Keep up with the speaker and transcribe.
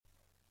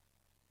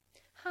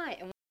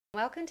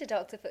Welcome to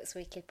Dr. Foot's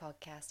Weekly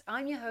Podcast.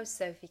 I'm your host,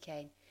 Sophie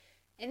Kane.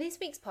 In this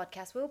week's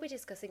podcast, we'll be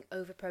discussing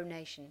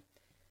overpronation.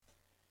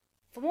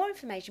 For more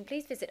information,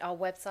 please visit our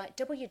website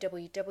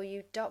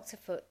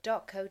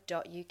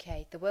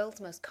www.drfoot.co.uk, the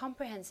world's most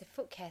comprehensive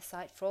foot care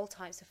site for all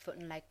types of foot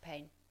and leg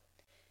pain.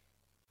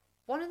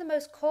 One of the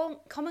most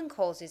common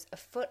causes of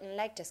foot and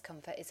leg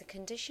discomfort is a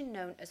condition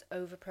known as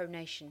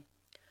overpronation.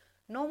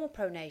 Normal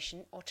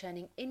pronation, or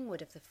turning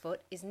inward of the foot,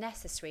 is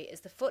necessary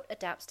as the foot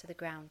adapts to the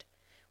ground.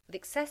 With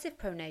excessive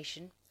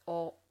pronation,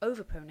 or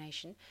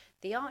overpronation,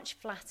 the arch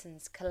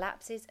flattens,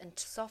 collapses and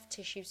soft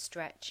tissues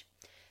stretch.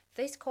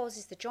 This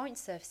causes the joint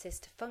surfaces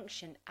to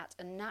function at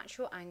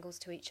unnatural angles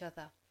to each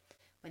other.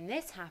 When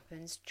this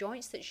happens,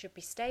 joints that should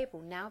be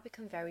stable now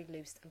become very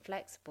loose and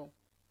flexible.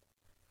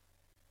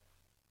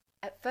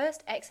 At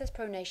first, excess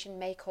pronation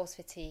may cause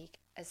fatigue.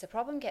 As the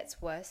problem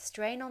gets worse,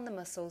 strain on the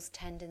muscles,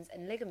 tendons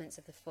and ligaments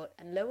of the foot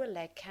and lower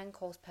leg can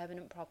cause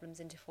permanent problems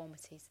and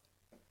deformities.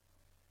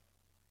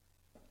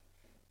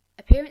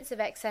 Appearance of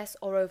excess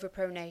or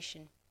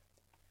overpronation.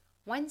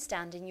 When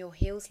standing, your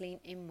heels lean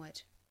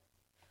inward.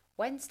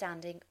 When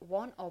standing,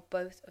 one or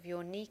both of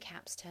your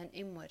kneecaps turn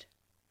inward.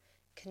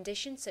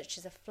 Conditions such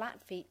as a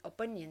flat feet or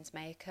bunions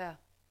may occur.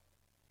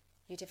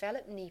 You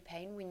develop knee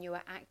pain when you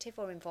are active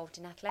or involved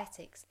in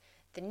athletics.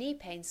 The knee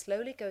pain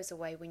slowly goes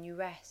away when you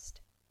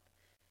rest.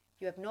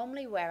 You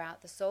abnormally wear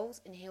out the soles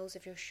and heels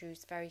of your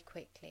shoes very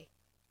quickly.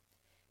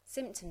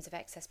 Symptoms of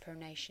excess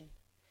pronation.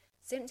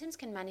 Symptoms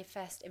can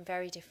manifest in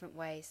very different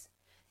ways.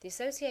 The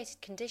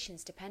associated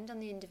conditions depend on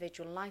the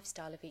individual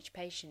lifestyle of each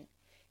patient.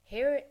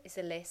 Here is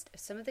a list of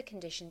some of the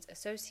conditions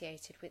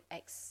associated with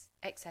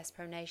excess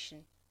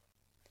pronation.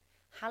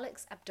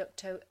 Hallux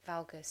abducto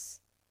valgus,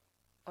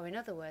 or in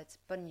other words,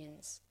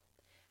 bunions.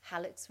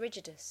 Hallux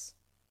rigidus,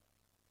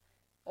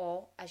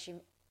 or as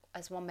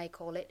one may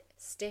call it,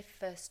 stiff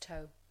first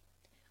toe.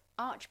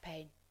 Arch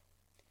pain.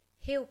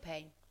 Heel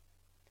pain.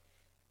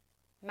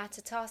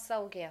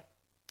 Metatarsalgia,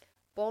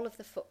 ball of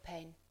the foot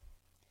pain.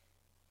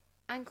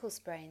 Ankle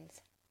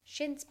sprains,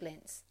 shin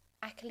splints,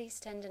 Achilles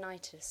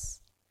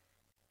tendonitis,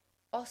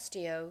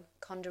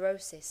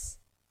 osteochondrosis,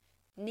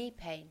 knee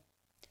pain,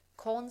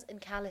 corns and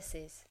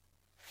calluses,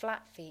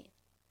 flat feet,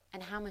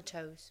 and hammer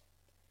toes.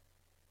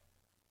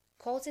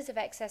 Causes of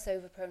excess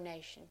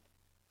overpronation.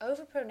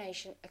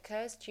 Overpronation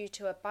occurs due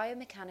to a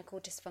biomechanical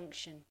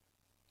dysfunction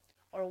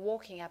or a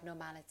walking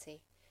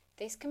abnormality.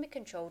 This can be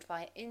controlled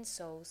via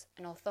insoles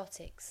and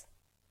orthotics.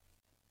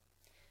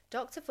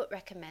 Dr. Foot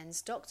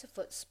recommends Dr.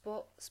 Foot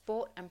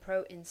Sport and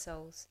Pro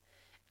insoles.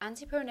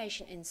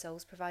 Anti-pronation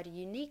insoles provide a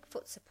unique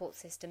foot support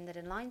system that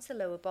aligns the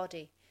lower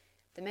body.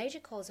 The major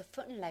cause of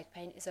foot and leg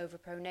pain is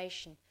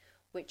overpronation,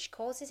 which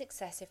causes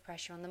excessive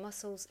pressure on the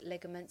muscles,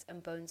 ligaments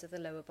and bones of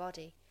the lower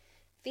body.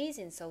 These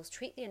insoles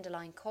treat the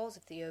underlying cause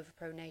of the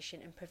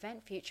overpronation and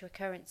prevent future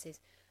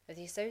occurrences of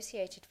the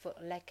associated foot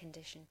or leg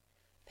condition.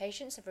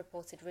 Patients have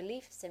reported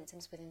relief of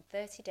symptoms within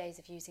 30 days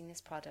of using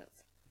this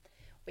product.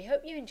 We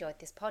hope you enjoyed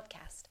this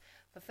podcast.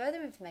 For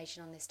further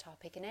information on this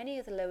topic and any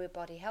other lower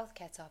body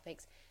healthcare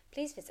topics,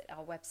 please visit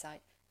our website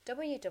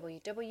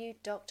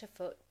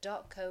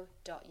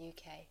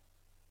www.drfoot.co.uk.